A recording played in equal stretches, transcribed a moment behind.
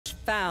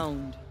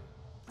found.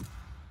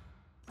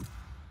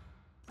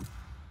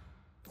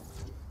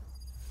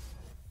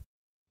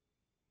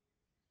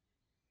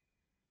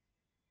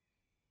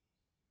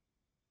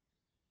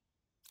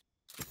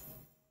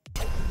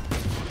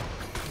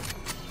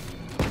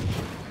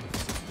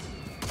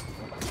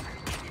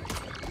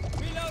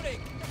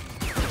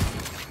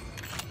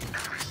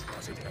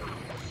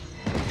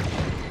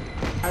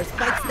 Our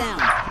spike's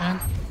down. And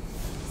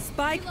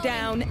Spike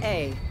down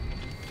A.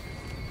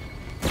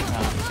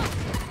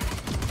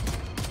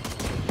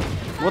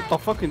 What the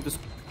fuck in this?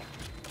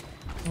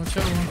 watch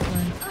out, one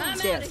plane. I'm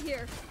Stairs. out of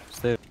here.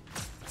 Stay.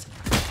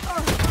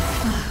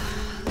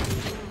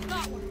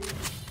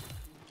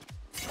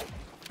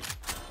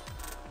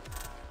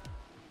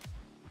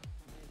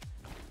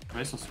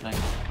 Race was flank.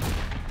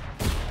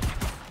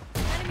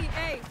 Enemy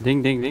A.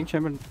 Ding ding ding,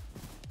 chamber.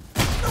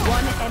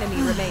 One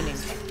enemy remaining.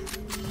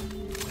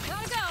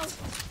 Gotta go.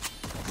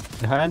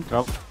 Behind,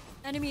 drop.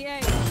 Enemy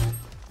A.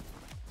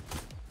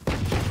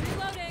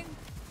 Reloading.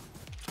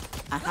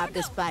 I have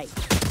the spike.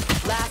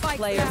 Last Spike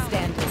player down.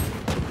 standing.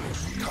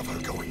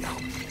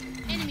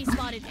 Enemy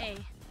spotted A.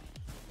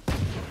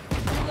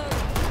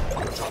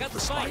 Reloading. Got the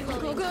spike.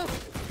 Go, go.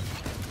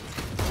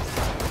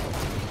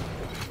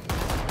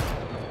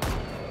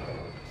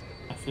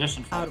 I flash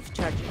and Out fire. of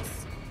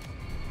charges.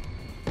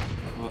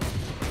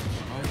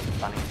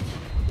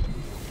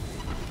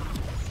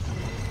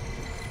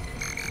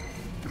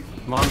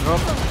 One drop.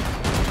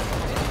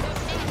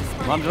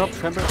 One drop,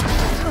 chamber.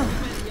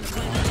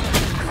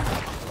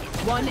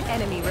 One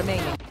enemy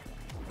remaining.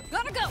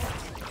 Gotta go.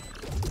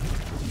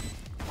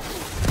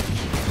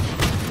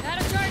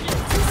 Out of charges.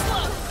 Too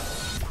slow.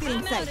 Still I'm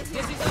out inside. of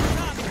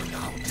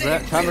here.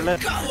 Chamber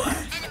left.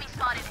 Enemy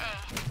spotted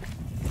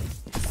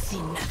A.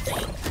 See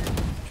nothing.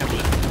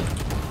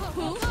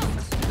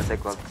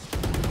 Take one.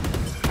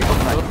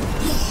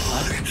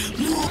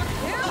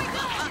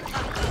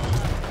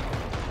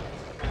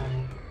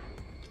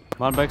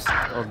 One back.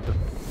 Oh,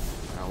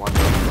 One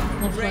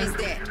door. Raise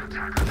dead.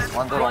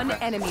 One door. One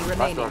open. enemy Last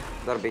remaining. door.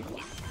 Door big.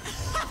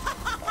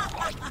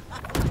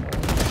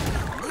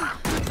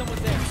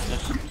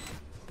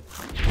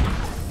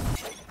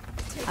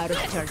 Out of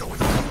charges.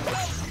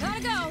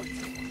 Gotta go.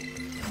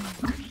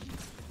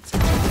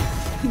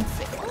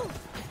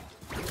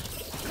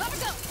 Gotta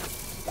go.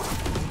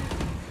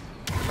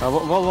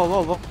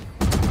 whoa.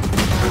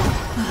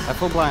 I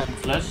full blind.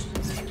 Flash.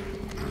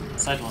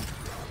 Side one.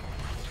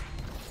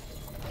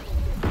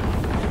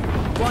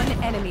 One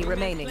enemy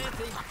remaining.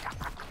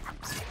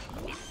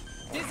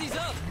 Dizzy's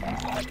up. I'm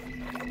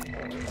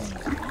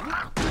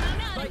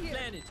out of here.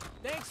 Landed.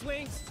 Thanks,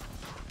 Wings.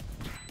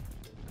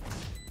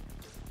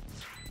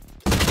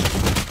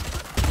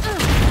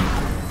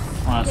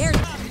 Nice. There.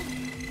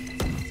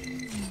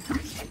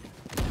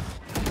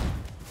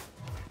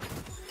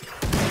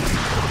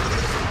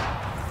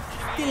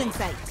 Still in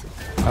sight.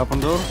 Open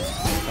door.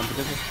 Come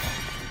together.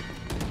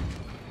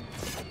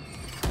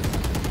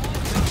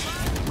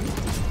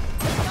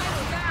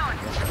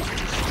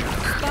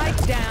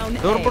 Spike down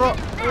Door, A. bro.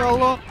 Oh,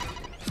 Allah.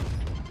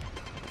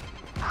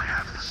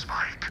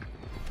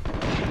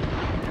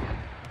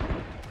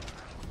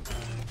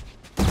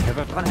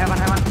 Heaven.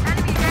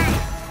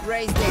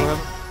 Raise Go dead. heaven.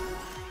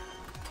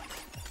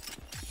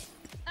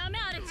 I'm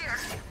out of here.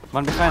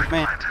 One behind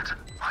me.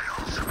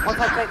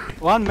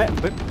 One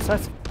side.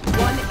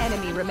 One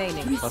enemy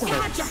remaining.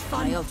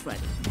 My ult ready.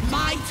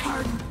 My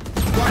turn.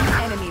 One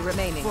enemy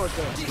remaining. For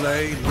dead.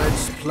 Play,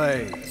 let's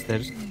play.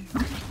 Stairs.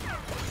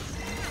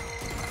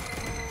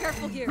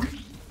 Careful here. Go,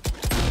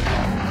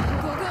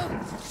 go.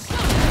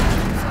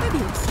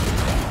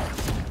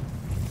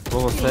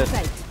 What was Still in that?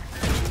 sight.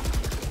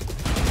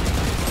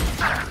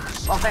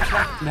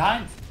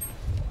 Behind.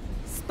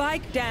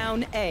 Spike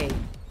down A.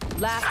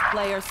 Last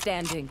player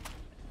standing.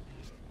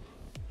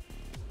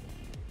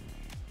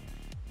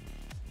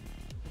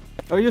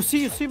 Oh, you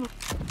see.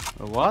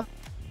 What?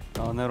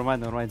 Oh, never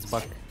mind, it's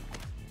back.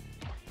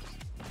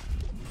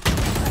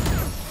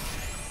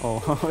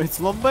 Oh, it's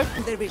not back.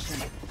 Under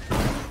vision.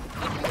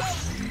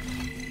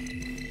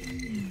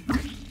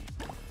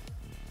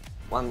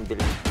 One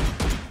building.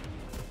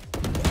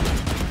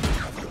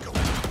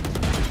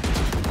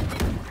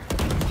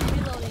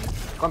 Reloading.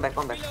 Come back.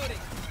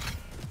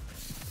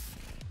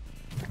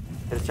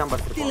 There's chamber.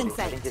 Still in I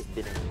sight. think it's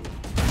building.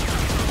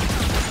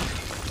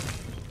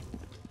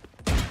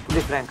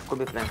 Could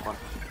be flank one.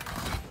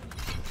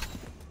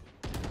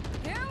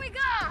 Here we go.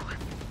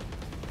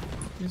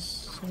 Yes,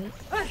 sorry.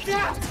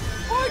 Pathetic.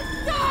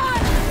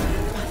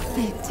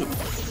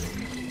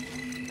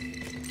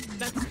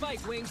 That's the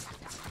spike, Wings.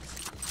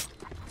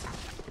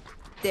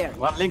 There.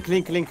 One link.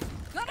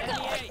 Gotta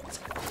go. Hey,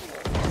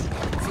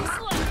 Too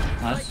slow.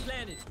 Nice.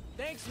 landed.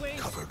 Thanks,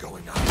 Wings.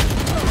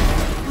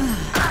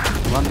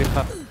 One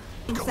behind.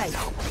 Inside.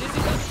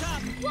 Dizzy's up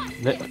top.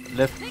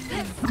 Left. Take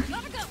this.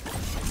 Gotta go.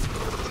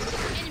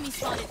 Enemy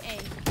spotted A.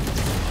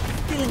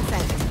 Still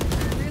inside.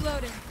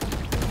 Reloading.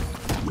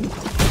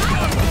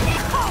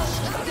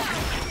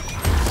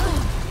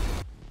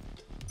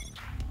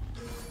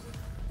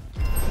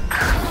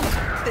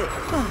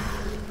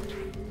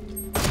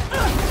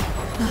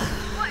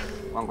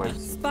 One going.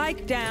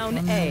 Spike down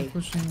I'm A.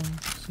 pushing.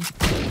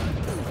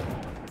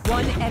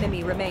 One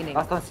enemy remaining.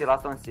 Last one C,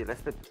 last one C.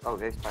 Let's put. Oh,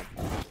 there's spike.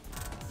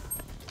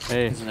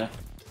 Hey, He's there.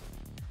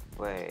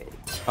 Wait.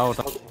 out.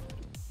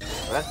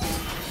 What?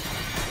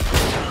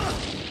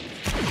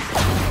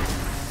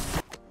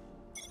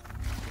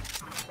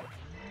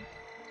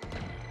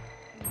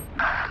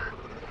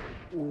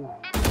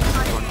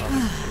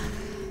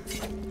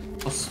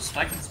 Oh,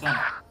 spike is one.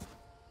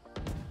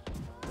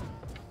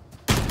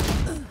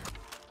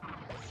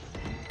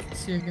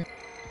 See again.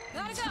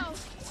 Gotta go.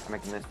 I'm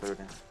making this food.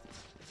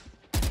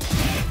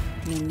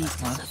 We need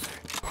to Nice.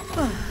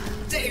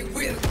 They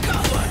will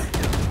cover.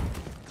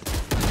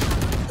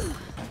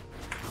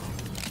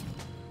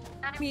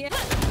 Enemy.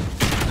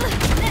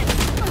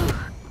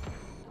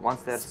 One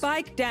stairs.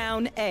 Spike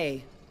down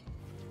A.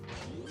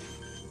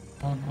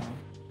 Oh no.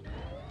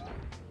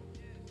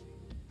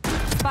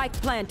 Spike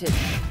planted.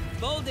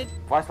 Folded.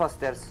 Last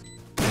stairs.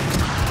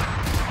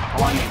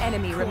 One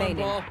enemy remaining.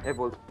 Ball.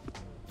 Able.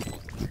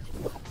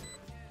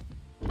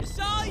 It's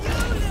all you,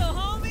 little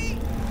homie.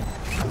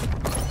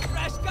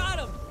 Fresh got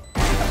him.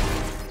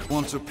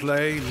 Want to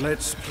play?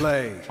 Let's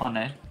play. One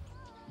A.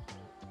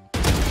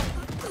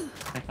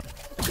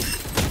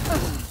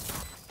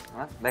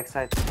 What?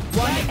 Backside.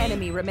 One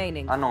enemy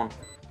remaining. Unknown.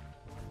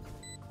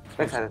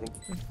 Backside, I think.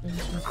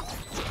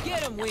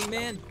 Get him,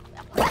 wingman.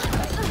 The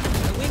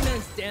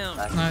wingman's down.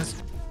 Nice.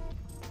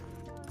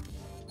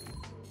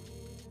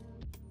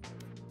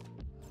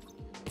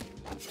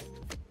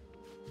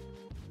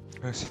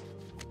 Nice.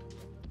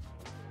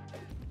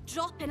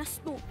 Drop in a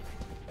smoke.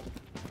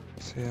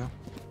 See ya.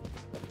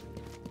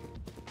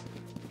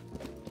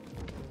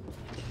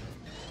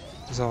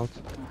 He's out.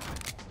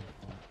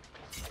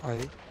 I.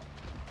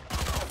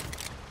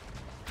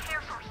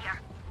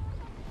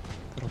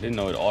 Didn't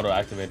know it auto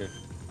activated.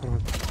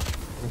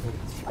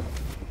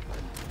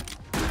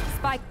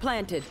 Spike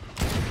planted.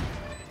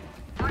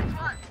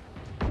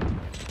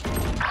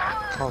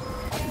 Oh,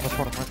 that's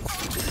one.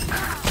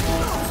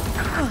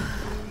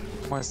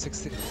 Minus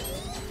 60.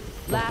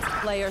 Last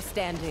player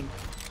standing.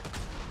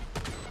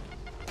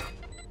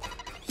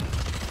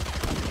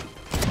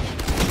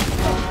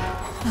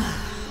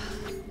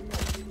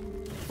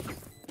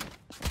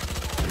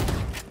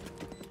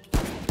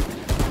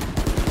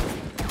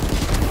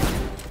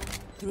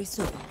 Three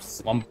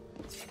souls. One.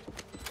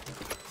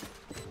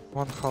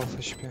 One half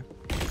HP.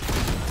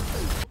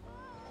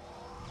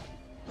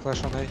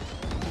 Flash on A.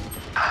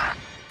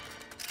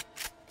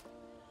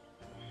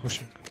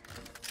 Pushing.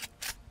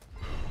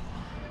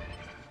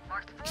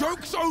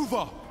 Joke's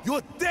over!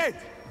 You're dead!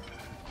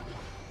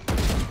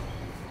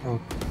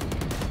 Oh,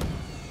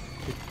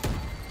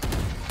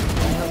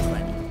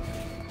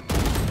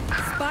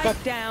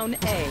 Spike down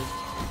A.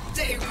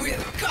 They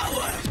will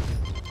cover.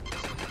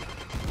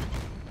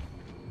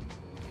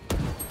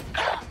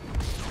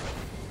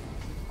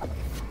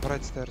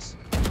 right stairs.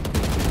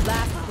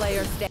 Last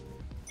player standing.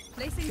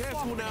 Placing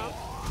Careful now.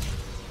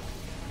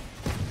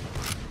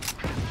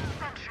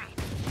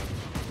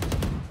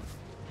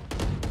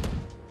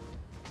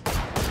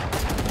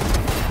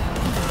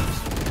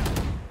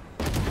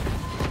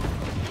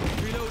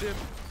 Reload him.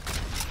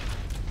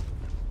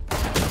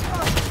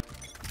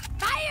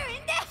 fire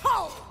in the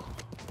hole.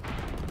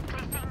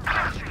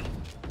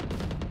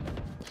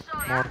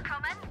 More.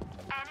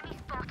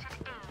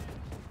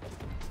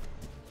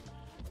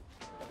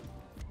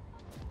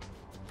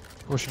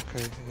 Pushing K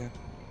again.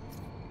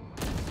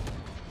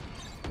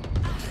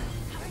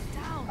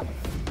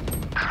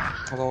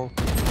 Hello.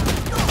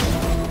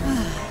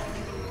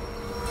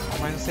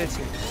 Minus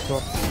 80.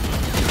 Door.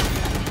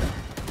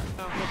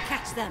 We'll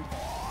catch them.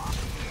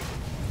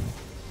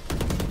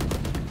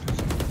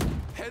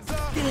 Heads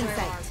up. Still in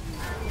sight.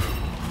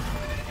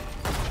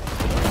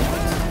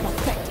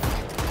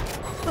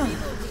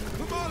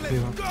 Come on,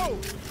 let's go.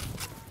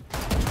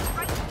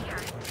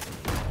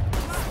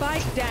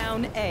 Spike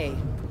down A.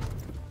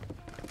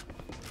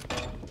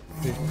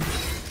 B.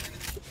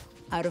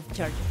 Out of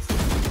charges.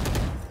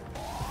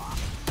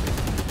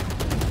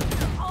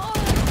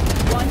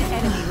 One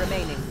enemy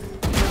remaining.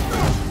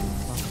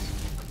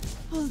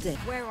 Hold it.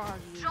 Where are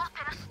you?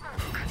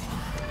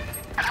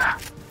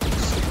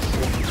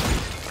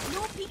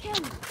 No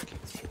peeking.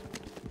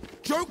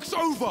 Joke's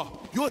over.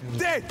 You're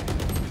dead.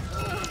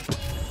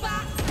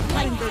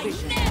 Blind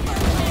vision.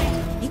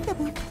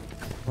 Peekaboo.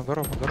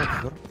 Pandora, Pandora,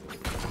 Pandora.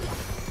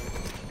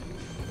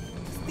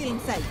 Still in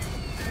sight.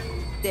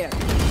 There.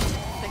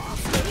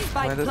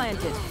 Spike Planted.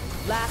 planted.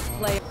 Last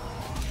player.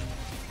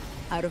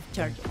 Out of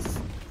charges.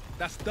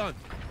 That's done.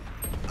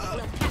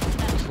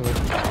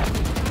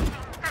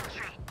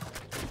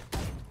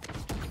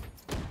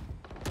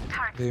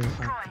 B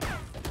behind.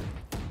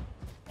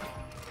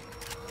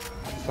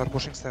 Start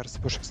pushing stairs,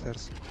 pushing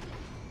stairs.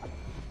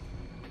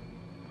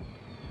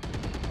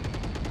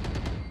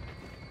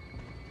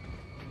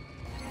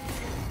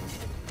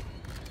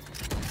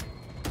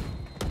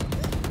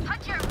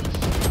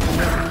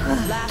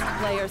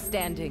 Last player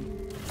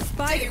standing.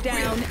 Spike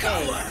down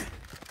A.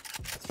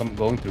 I'm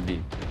going to B.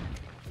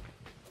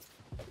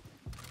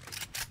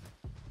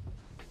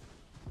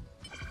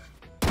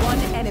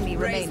 enemy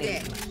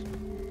remaining.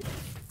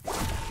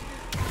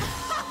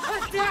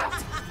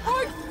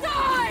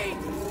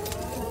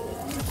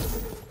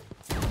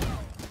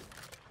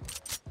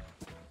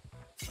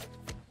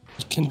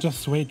 You can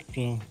just wait,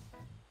 bro.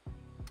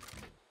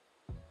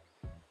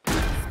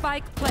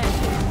 Spike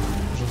planted.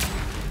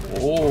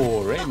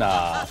 Oh,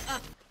 Reina.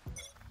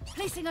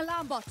 Placing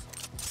alarm bot.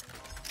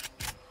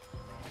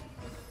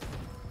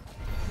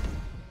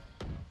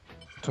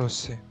 Two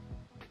C.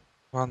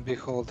 One B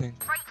holding.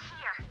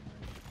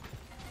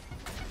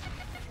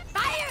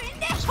 Fire in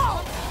the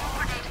hole!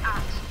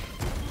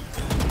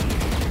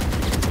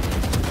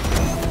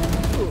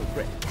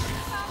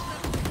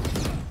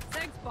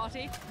 Thanks,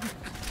 Botty.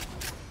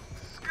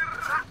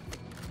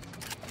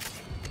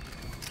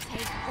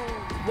 Take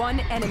hold. One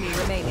enemy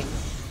remaining.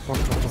 One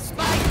bottom.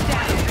 Spike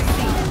down.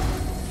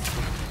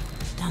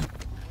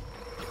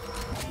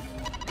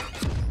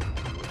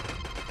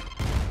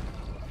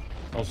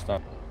 I'll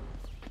stop.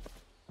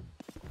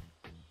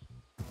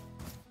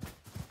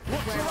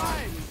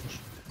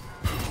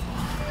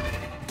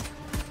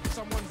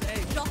 Someone's A.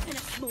 Drop in a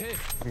smoke.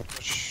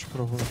 Shh,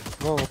 пробую.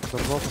 Go open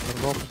door, go open door,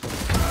 go open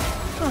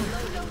door.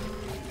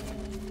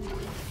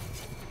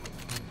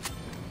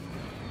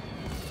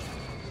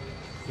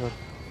 Good.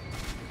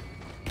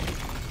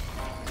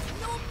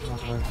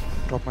 One way.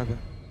 Drop maybe.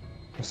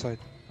 Left side.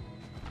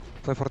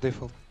 Play for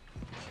default.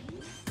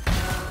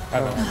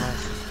 Heaven.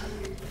 Nice.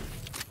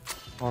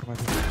 More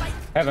maybe.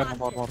 Heaven.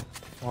 More.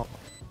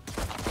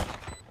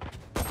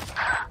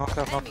 Not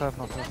have.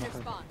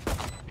 Spawn.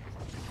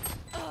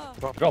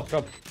 Drop.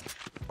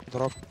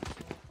 Drop.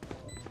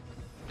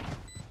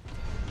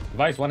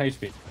 Device 1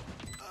 HP.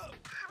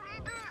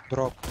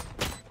 Drop.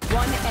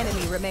 One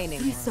enemy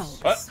remaining.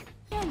 What?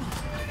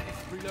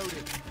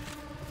 Reloaded.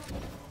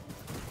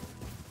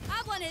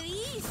 Have one of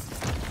these.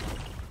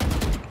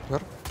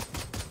 Where?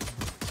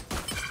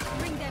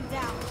 Bring them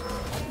down.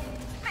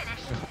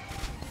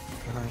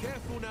 Behind.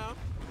 Careful now.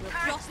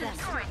 Drop them.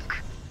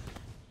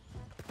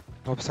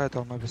 No beside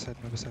or maybe side,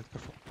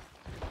 careful.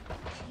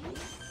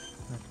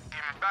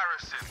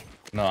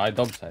 No, I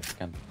dog side. You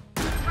can.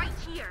 Right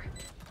here.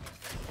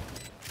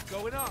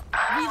 Going up.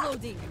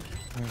 Reloading.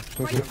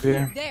 Two Right B.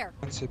 here. There.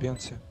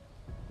 BNC.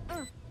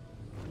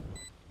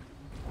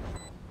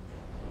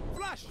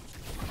 Flash.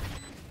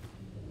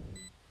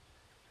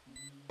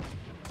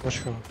 Watch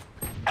her.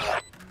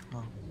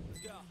 Oh.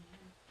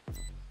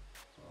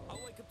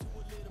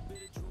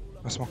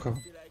 I smoke her.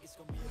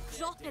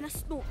 Drop in a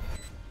smoke.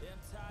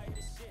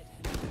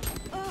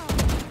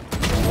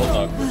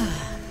 Bulldog.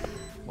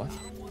 What?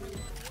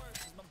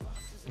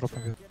 Drop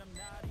him.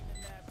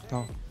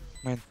 No.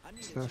 Main.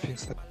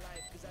 Fix that.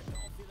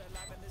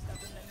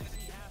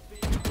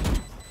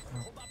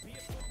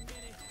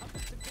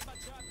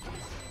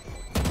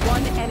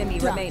 One enemy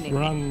remaining.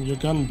 Run your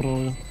gun,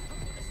 bro.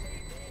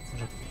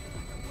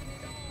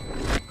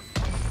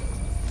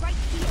 Right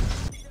here.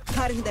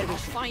 Cutting their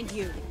vision. Find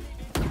you.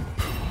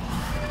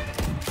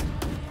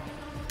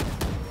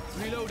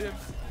 Reload him.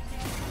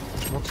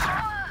 Box.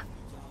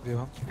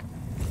 V1.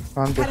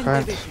 Cutting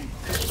their vision.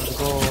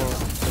 Go.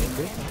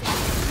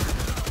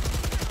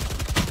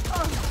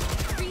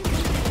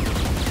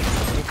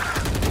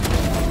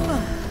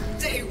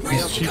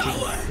 He's cheating.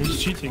 He's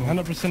cheating.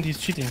 100% he's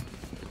cheating.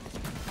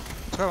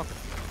 Go.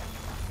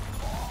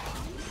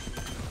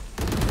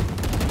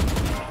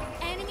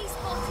 Enemy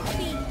spotted B.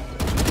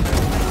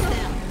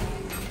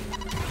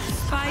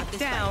 Spike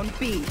down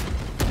B.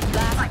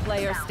 Last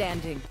player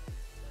standing.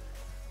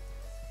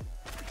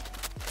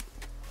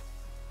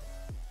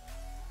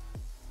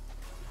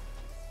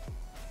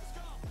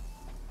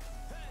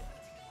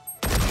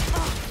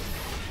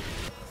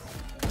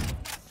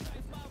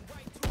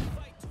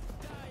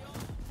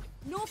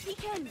 No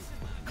peeking.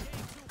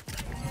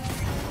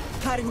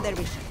 Cutting their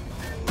vision.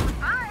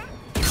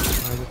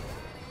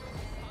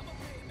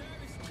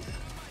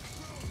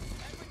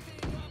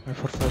 Wait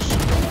for flash.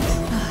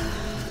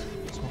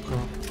 Smoke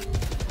her.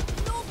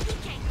 No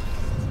peeking.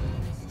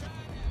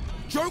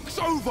 Joke's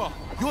over.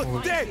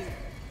 You're dead.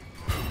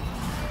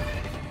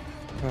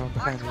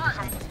 Behind you.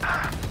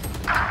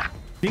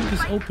 Pink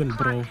is open,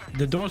 bro.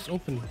 The door's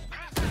open.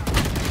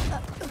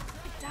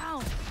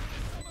 Down.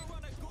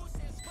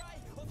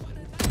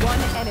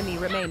 One enemy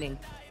remaining.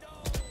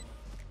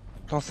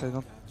 Don't say,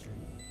 don't.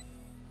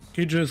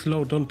 Killjoy is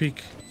low, don't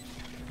peek.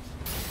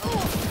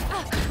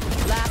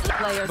 Last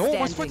player No,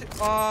 my standing. spot.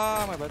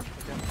 Ah, my bad.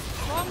 Okay.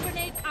 Bomb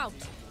grenade out.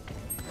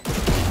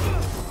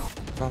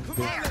 Don't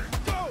be. Go.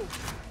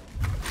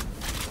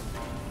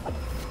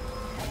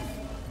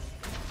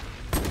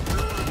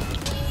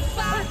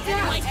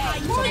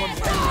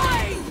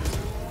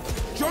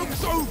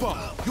 Joke's over.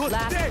 You're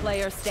Last dead.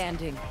 player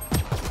standing.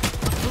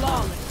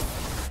 Flawless.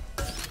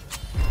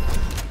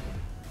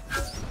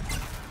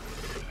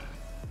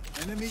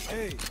 Enemy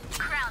A.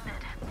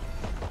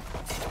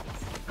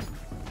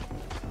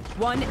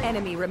 One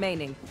enemy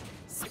remaining.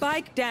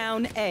 Spike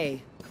down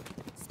A.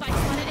 Spike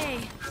on an A.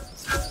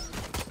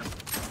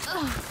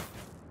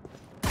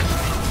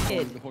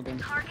 Mid.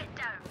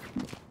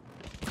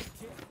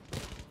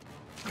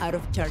 Out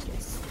of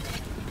charges.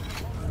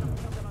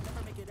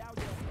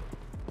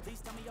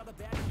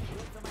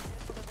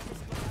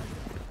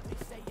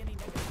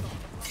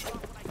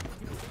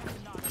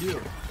 Here.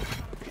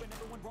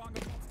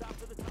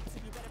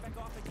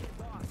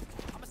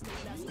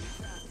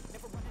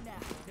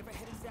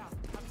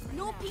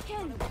 No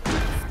peeking.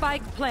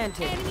 Spike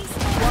planted. Enemy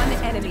One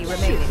enemy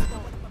remaining.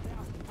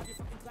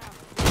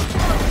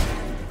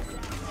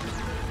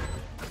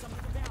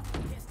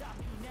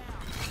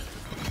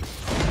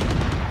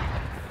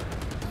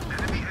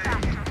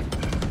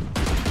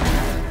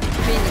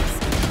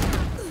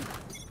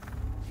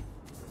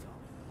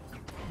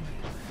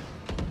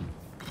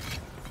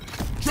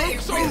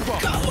 Joke's over!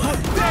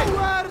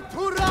 Nowhere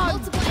to run!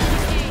 multiple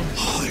enemies.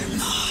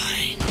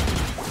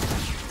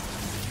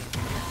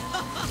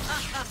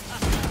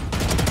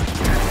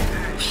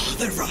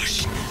 The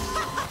rush.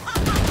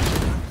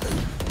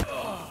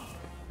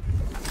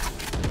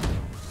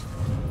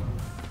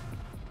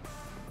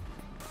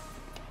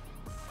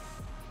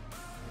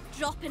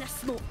 Drop in a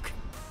smoke.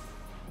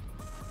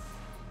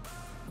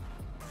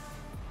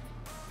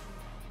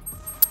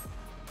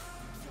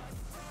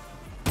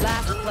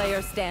 Last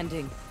player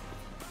standing.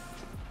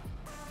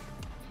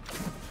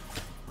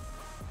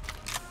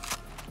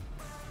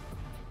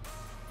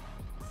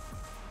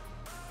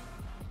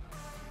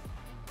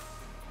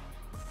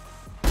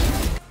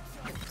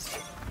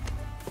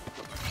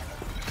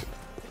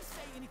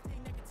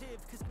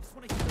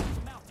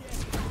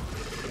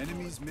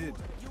 Enemies mid.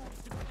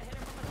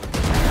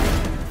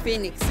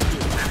 Phoenix.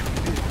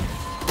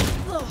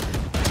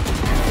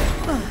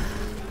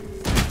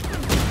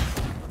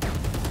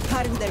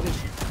 Cutting their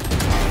vision.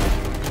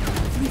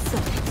 3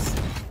 seconds.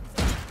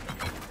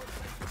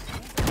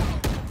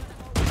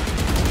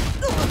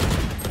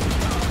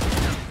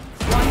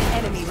 One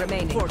enemy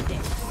remaining. 4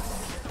 dead.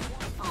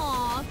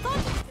 Aw,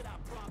 thought.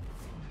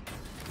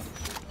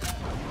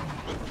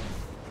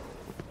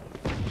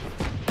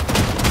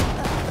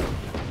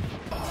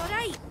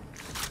 Alright.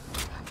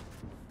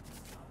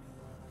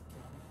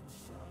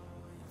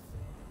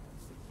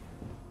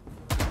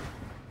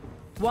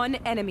 One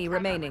enemy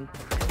remaining.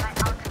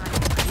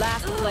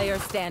 Last player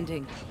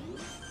standing.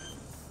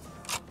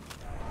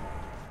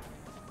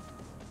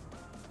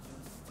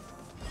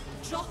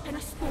 Drop in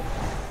a smoke.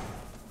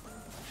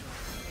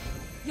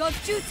 Your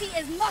duty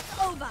is not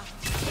over.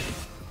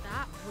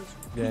 That was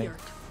weird.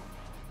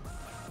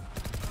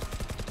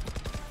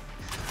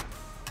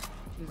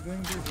 He's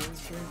going to do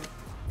this.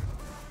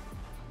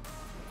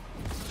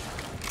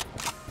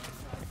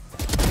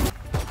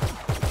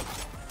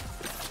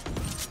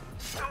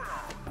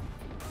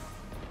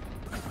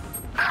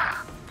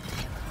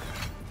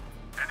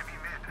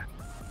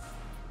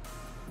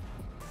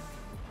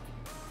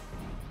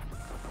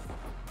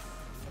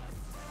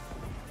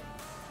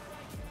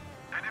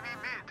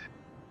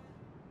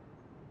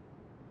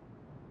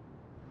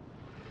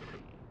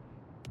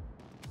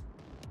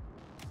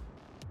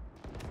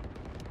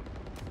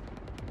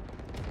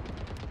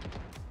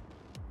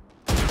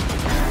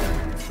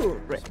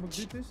 Correct. Smoke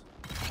deep, please.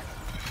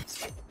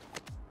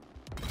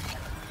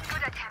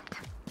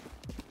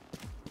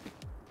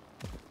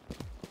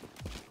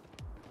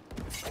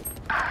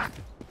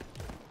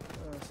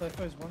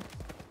 Cypher is one.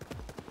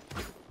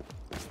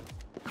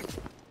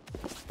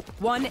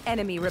 One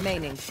enemy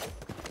remaining.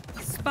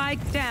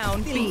 Spike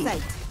down Still B.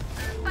 inside.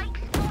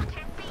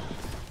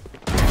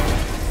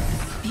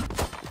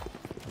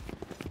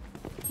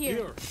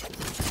 Here.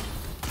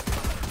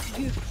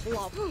 You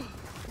flop.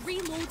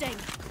 Reloading.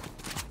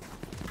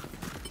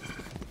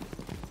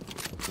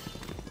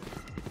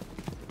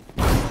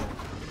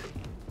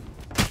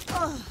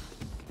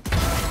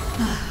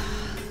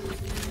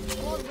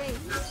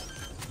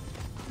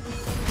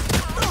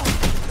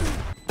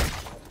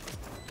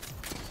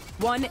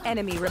 One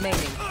enemy remaining.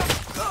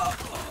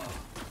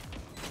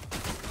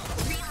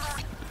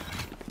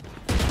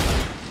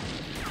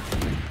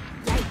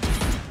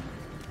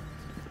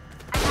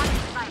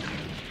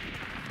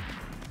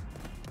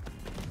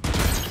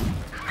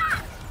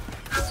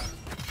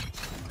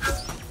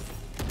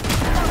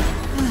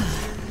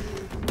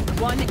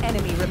 One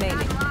enemy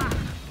remaining.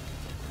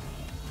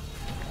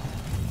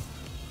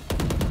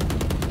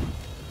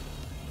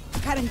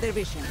 Cutting their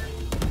vision.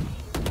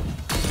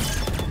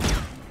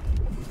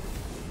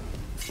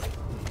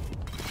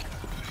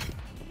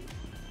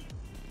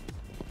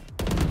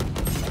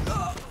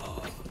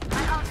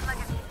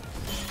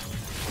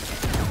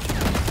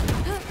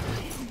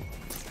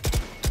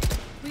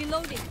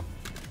 Reloading.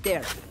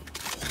 There.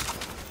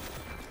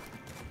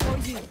 For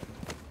you.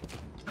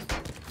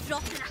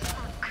 Drop in a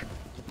smoke.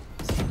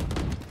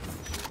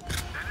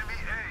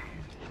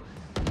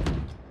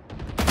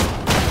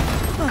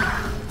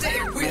 They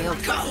will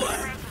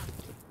cover.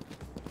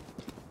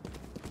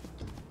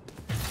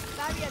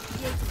 Barrier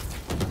created.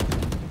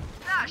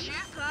 That's you,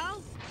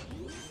 pal.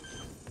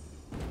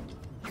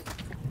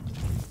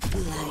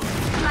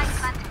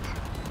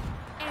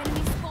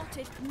 Enemy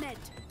spotted mid.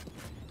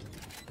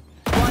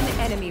 One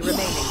enemy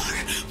remaining.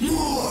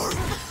 More.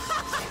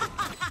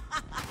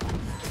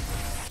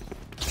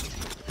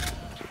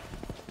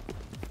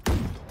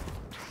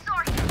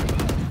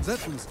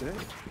 That one's dead.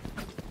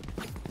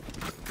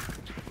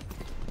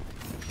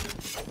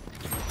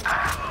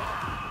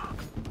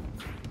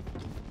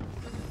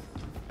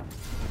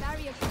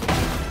 Barrier.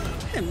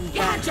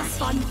 Yeah, just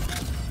fun.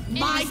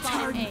 My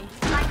turn.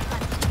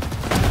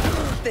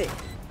 Thick.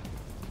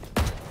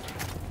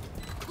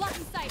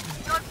 Blocking sight.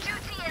 Your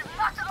duty is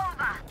not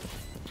over.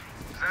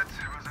 That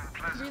was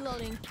unpleasant.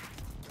 Reloading.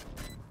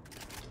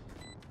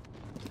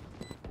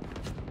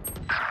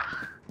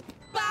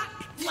 Back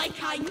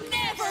like I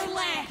never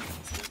left.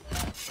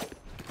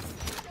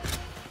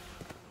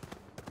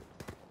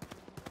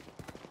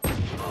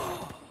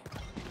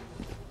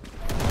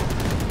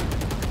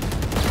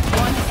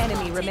 One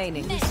enemy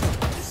remaining.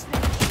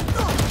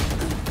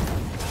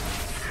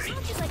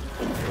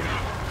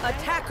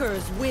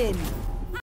 Attackers win.